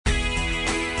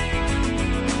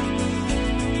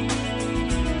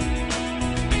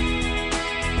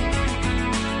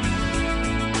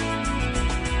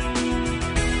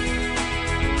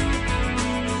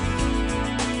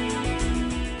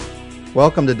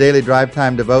Welcome to Daily Drive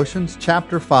Time Devotions,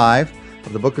 Chapter 5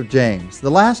 of the Book of James, the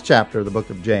last chapter of the Book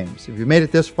of James. If you've made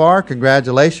it this far,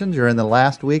 congratulations. You're in the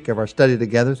last week of our study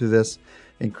together through this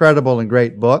incredible and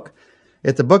great book.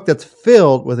 It's a book that's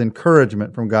filled with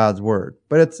encouragement from God's Word,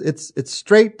 but it's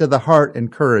straight to the heart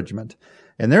encouragement.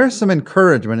 And there is some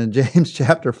encouragement in James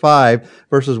chapter 5,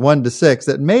 verses 1 to 6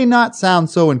 that may not sound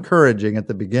so encouraging at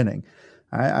the beginning.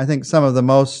 I think some of the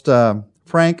most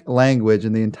frank language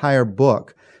in the entire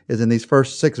book is in these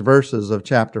first 6 verses of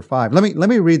chapter 5. Let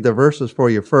me read the verses for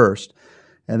you first,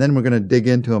 and then we're going to dig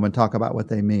into them and talk about what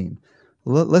they mean.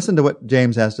 Listen to what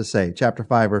James has to say, chapter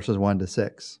 5, verses 1 to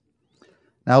 6.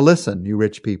 Now listen, you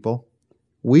rich people.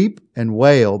 Weep and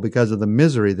wail because of the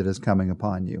misery that is coming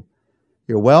upon you.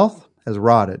 Your wealth has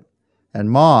rotted,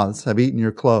 and moths have eaten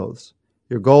your clothes.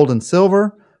 Your gold and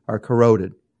silver are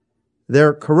corroded.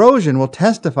 Their corrosion will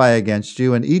testify against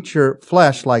you and eat your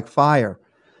flesh like fire.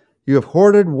 You have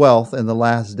hoarded wealth in the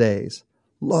last days.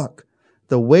 Look,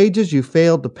 the wages you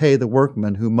failed to pay the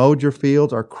workmen who mowed your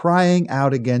fields are crying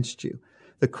out against you.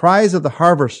 The cries of the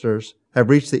harvesters have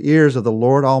reached the ears of the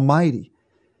Lord Almighty.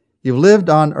 You've lived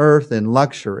on earth in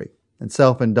luxury and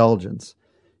self-indulgence.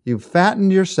 You've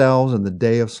fattened yourselves in the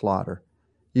day of slaughter.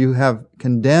 You have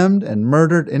condemned and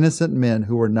murdered innocent men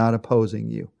who were not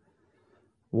opposing you.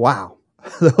 Wow.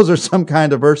 Those are some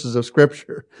kind of verses of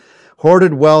Scripture.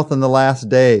 Hoarded wealth in the last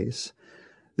days.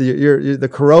 The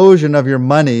corrosion of your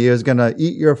money is going to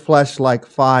eat your flesh like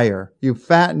fire. You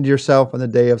fattened yourself in the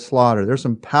day of slaughter. There's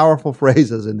some powerful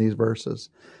phrases in these verses.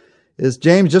 Is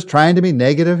James just trying to be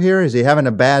negative here? Is he having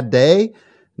a bad day?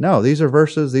 No, these are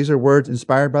words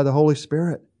inspired by the Holy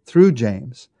Spirit through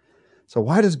James. So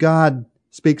why does God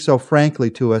speak so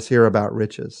frankly to us here about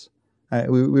riches?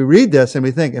 We read this and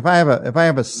we think, if I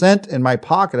have a cent in my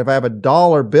pocket, if I have a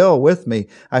dollar bill with me,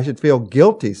 I should feel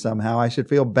guilty somehow. I should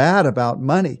feel bad about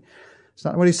money. It's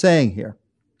not what he's saying here.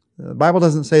 The Bible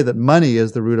doesn't say that money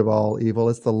is the root of all evil.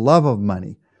 It's the love of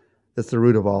money that's the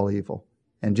root of all evil.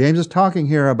 And James is talking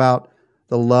here about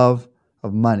the love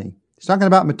of money. He's talking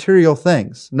about material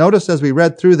things. Notice as we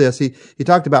read through this, he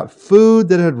talked about food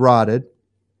that had rotted,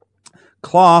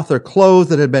 cloth or clothes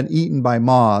that had been eaten by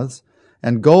moths,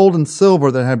 and gold and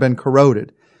silver that had been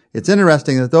corroded. It's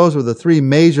interesting that those were the 3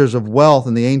 measures of wealth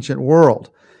in the ancient world.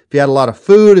 If you had a lot of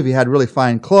food, if you had really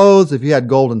fine clothes, if you had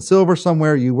gold and silver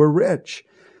somewhere, you were rich.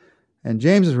 And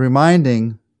James is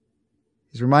reminding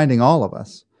all of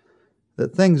us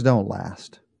that things don't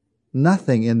last.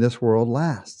 Nothing in this world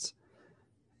lasts.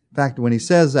 In fact, when he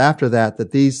says after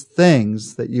that these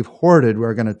things that you've hoarded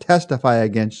are going to testify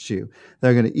against you,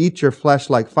 they're going to eat your flesh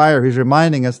like fire, he's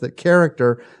reminding us that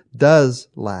character does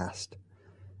last.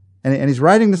 And he's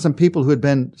writing to some people who had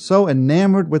been so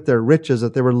enamored with their riches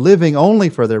that they were living only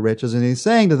for their riches. And he's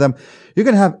saying to them, you're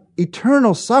going to have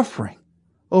eternal suffering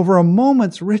over a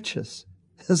moment's riches.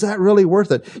 Is that really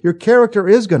worth it? Your character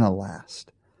is going to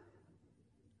last.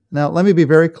 Now, let me be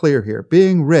very clear here.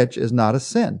 Being rich is not a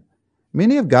sin.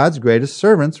 Many of God's greatest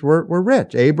servants were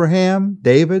rich. Abraham,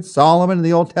 David, Solomon in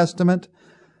the Old Testament.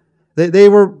 They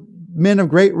were men of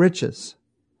great riches.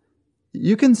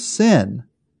 You can sin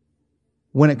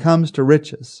when it comes to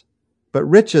riches, but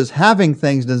riches, having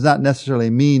things, does not necessarily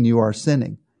mean you are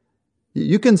sinning.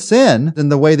 You can sin in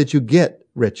the way that you get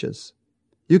riches.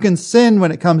 You can sin when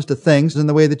it comes to things in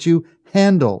the way that you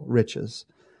handle riches.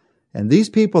 And these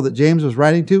people that James was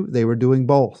writing to, they were doing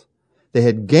both. They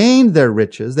had gained their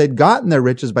riches. They'd gotten their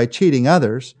riches by cheating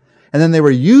others. And then they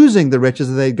were using the riches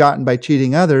that they'd gotten by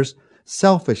cheating others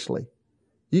selfishly.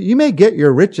 You may get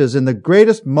your riches in the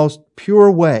greatest, most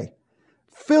pure way,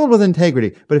 filled with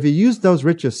integrity. But if you use those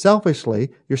riches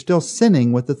selfishly, you're still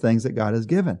sinning with the things that God has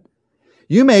given.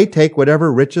 You may take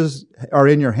whatever riches are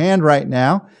in your hand right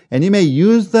now, and you may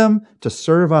use them to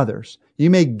serve others. You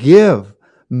may give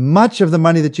much of the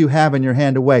money that you have in your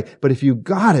hand away. But if you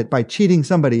got it by cheating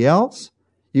somebody else,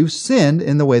 you've sinned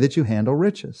in the way that you handle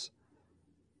riches.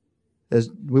 As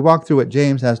we walk through what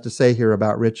James has to say here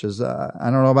about riches, I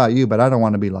don't know about you, but I don't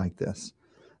want to be like this.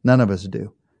 None of us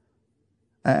do.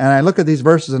 And I look at these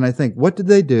verses and I think, what did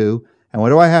they do? And what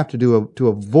do I have to do to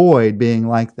avoid being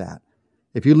like that?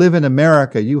 If you live in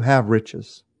America, you have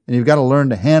riches. And you've got to learn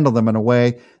to handle them in a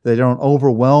way that they don't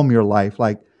overwhelm your life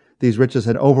like these riches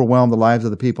had overwhelmed the lives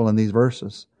of the people in these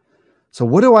verses. So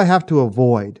what do I have to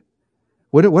avoid?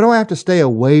 What do I have to stay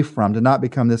away from to not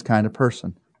become this kind of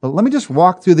person? But let me just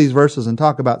walk through these verses and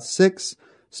talk about 6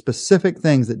 specific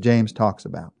things that James talks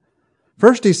about.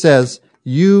 First, he says,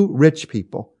 you rich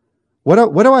people. What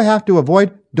do I have to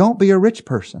avoid? Don't be a rich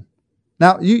person.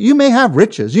 Now, you may have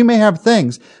riches, you may have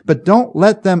things, but don't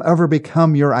let them ever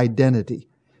become your identity.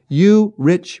 You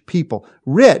rich people.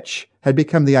 Rich had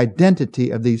become the identity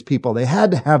of these people. They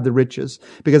had to have the riches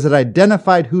because it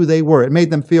identified who they were. It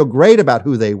made them feel great about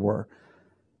who they were.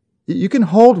 You can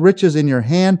hold riches in your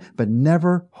hand, but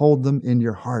never hold them in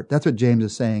your heart. That's what James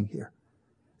is saying here.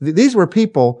 These were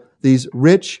people, these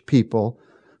rich people,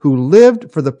 who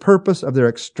lived for the purpose of their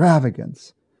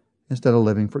extravagance instead of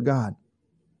living for God.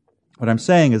 What I'm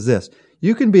saying is this.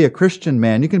 You can be a Christian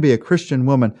man, you can be a Christian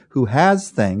woman who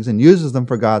has things and uses them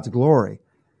for God's glory.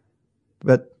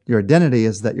 But your identity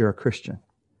is that you're a Christian.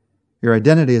 Your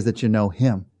identity is that you know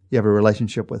Him. You have a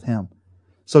relationship with Him.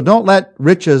 So don't let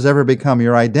riches ever become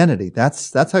your identity.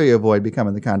 That's how you avoid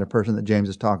becoming the kind of person that James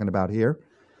is talking about here.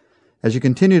 As you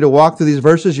continue to walk through these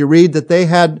verses, you read that they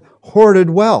had hoarded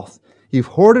wealth. You've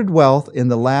hoarded wealth in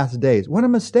the last days. What a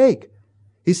mistake.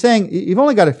 He's saying, you've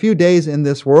only got a few days in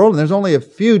this world, and there's only a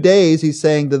few days, he's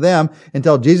saying to them,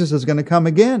 until Jesus is going to come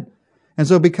again. And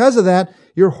so because of that,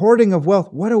 your hoarding of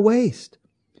wealth, what a waste.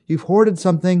 You've hoarded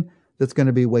something that's going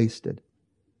to be wasted.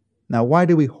 Now, why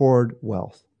do we hoard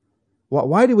wealth?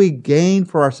 Why do we gain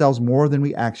for ourselves more than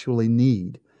we actually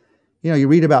need? You know, you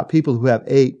read about people who have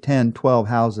 8, 10, 12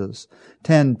 houses,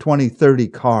 10, 20, 30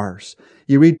 cars.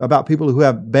 You read about people who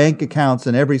have bank accounts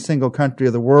in every single country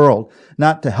of the world,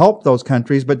 not to help those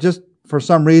countries, but just for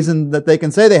some reason that they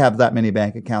can say they have that many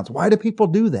bank accounts. Why do people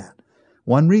do that?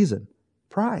 One reason,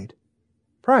 pride.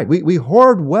 Pride. We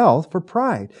hoard wealth for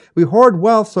pride. We hoard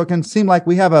wealth so it can seem like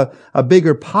we have a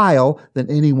bigger pile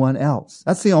than anyone else.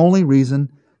 That's the only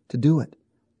reason to do it.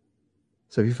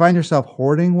 So if you find yourself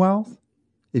hoarding wealth,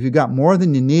 if you've got more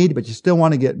than you need, but you still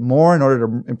want to get more in order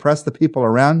to impress the people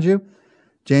around you,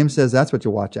 James says that's what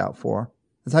you watch out for.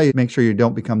 That's how you make sure you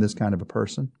don't become this kind of a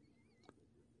person.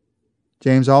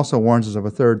 James also warns us of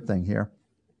a third thing here.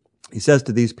 He says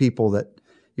to these people that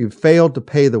you've failed to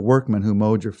pay the workmen who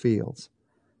mowed your fields,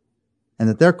 and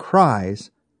that their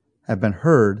cries have been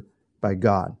heard by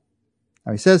God.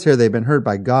 Now he says here they've been heard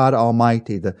by God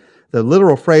Almighty. The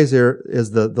literal phrase here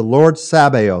is the Lord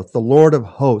Sabaoth, the Lord of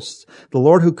hosts, the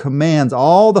Lord who commands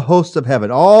all the hosts of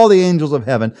heaven, all the angels of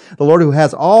heaven, the Lord who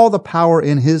has all the power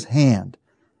in His hand.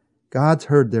 God's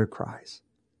heard their cries.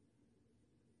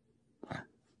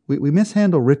 We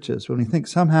mishandle riches when we think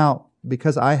somehow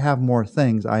because I have more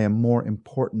things, I am more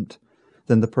important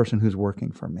than the person who's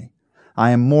working for me.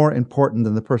 I am more important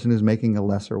than the person who's making a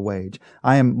lesser wage.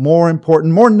 I am more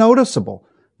important, more noticeable,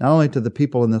 not only to the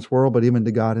people in this world, but even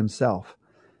to God Himself.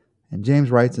 And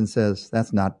James writes and says,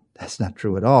 that's not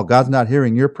true at all. God's not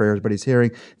hearing your prayers, but He's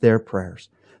hearing their prayers.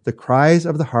 The cries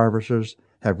of the harvesters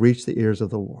have reached the ears of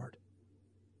the Lord.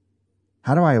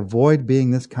 How do I avoid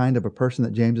being this kind of a person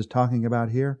that James is talking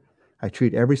about here? I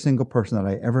treat every single person that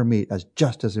I ever meet as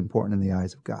just as important in the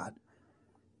eyes of God.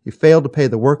 You failed to pay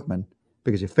the workmen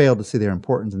because you failed to see their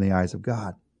importance in the eyes of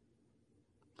God.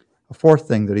 A fourth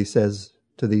thing that he says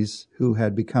to these who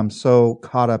had become so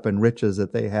caught up in riches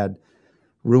that they had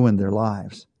ruined their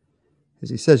lives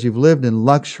is he says, you've lived in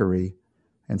luxury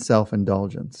and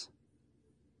self-indulgence.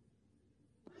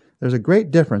 There's a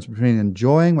great difference between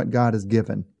enjoying what God has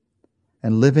given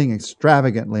and living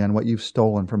extravagantly on what you've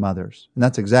stolen from others. And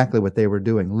that's exactly what they were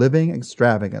doing, living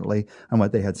extravagantly on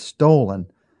what they had stolen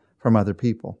from other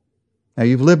people. Now,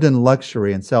 you've lived in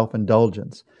luxury and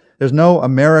self-indulgence. There's no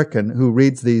American who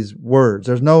reads these words.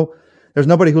 There's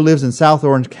nobody who lives in South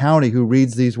Orange County who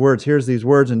reads these words, hears these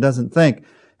words, and doesn't think,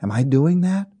 am I doing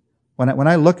that? When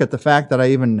I look at the fact that I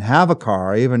even have a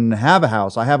car, I even have a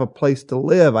house, I have a place to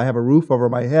live, I have a roof over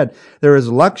my head, there is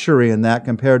luxury in that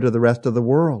compared to the rest of the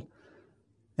world.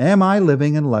 Am I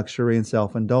living in luxury and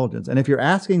self-indulgence? And if you're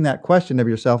asking that question of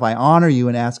yourself, I honor you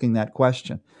in asking that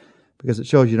question because it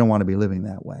shows you don't want to be living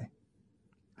that way.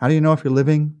 How do you know if you're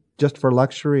living just for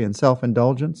luxury and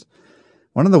self-indulgence?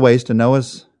 One of the ways to know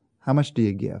is how much do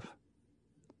you give?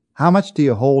 How much do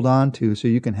you hold on to so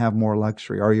you can have more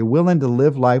luxury? Are you willing to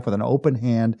live life with an open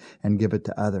hand and give it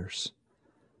to others?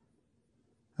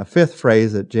 A fifth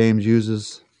phrase that James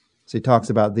uses as he talks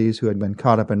about these who had been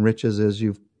caught up in riches is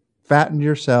you've fattened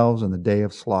yourselves in the day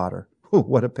of slaughter. Ooh,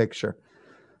 what a picture.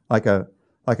 Like a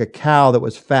cow that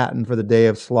was fattened for the day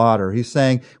of slaughter. He's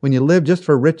saying when you live just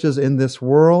for riches in this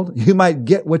world, you might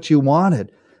get what you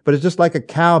wanted. But it's just like a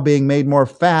cow being made more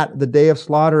fat. The day of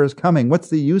slaughter is coming. What's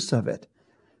the use of it?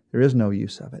 There is no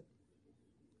use of it.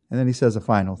 And then he says a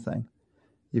final thing.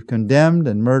 You've condemned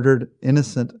and murdered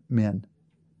innocent men.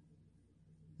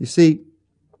 You see,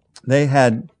 they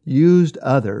had used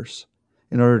others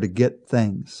in order to get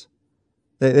things.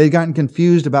 They'd gotten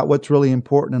confused about what's really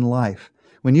important in life.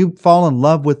 When you fall in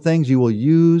love with things, you will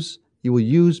use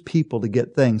people to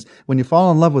get things. When you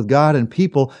fall in love with God and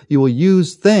people, you will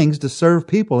use things to serve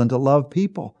people and to love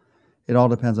people. It all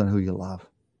depends on who you love.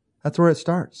 That's where it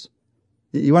starts.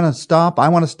 You want to stop? I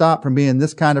want to stop from being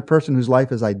this kind of person whose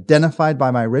life is identified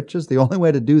by my riches. The only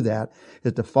way to do that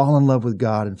is to fall in love with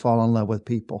God and fall in love with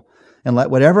people. And let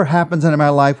whatever happens in my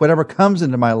life, whatever comes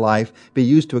into my life, be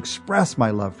used to express my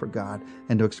love for God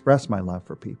and to express my love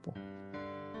for people.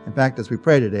 In fact, as we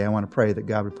pray today, I want to pray that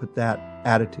God would put that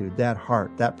attitude, that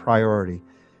heart, that priority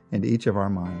into each of our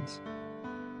minds.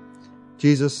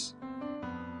 Jesus,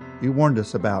 you warned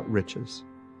us about riches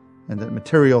and that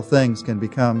material things can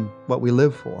become what we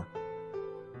live for,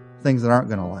 things that aren't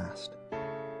going to last.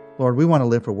 Lord, we want to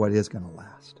live for what is going to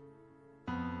last.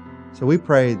 So we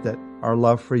pray that our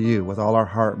love for you with all our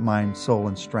heart, mind, soul,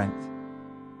 and strength,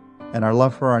 and our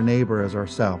love for our neighbor as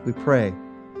ourselves, we pray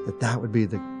that that would be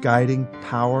the guiding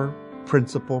power,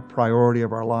 principle, priority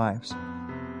of our lives.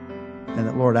 And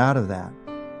that, Lord, out of that,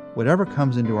 whatever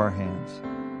comes into our hands,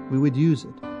 we would use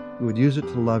it. We would use it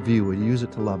to love you. We would use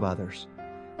it to love others.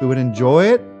 We would enjoy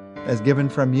it as given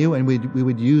from you, and we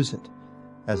would use it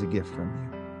as a gift from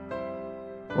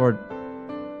you. Lord,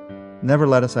 never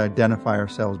let us identify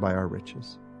ourselves by our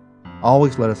riches.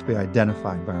 Always let us be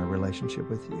identified by our relationship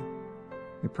with you.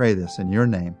 We pray this in your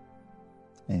name.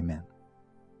 Amen.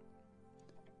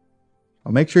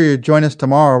 Well, make sure you join us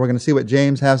tomorrow. We're going to see what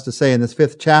James has to say in this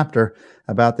 5th chapter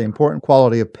about the important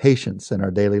quality of patience in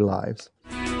our daily lives.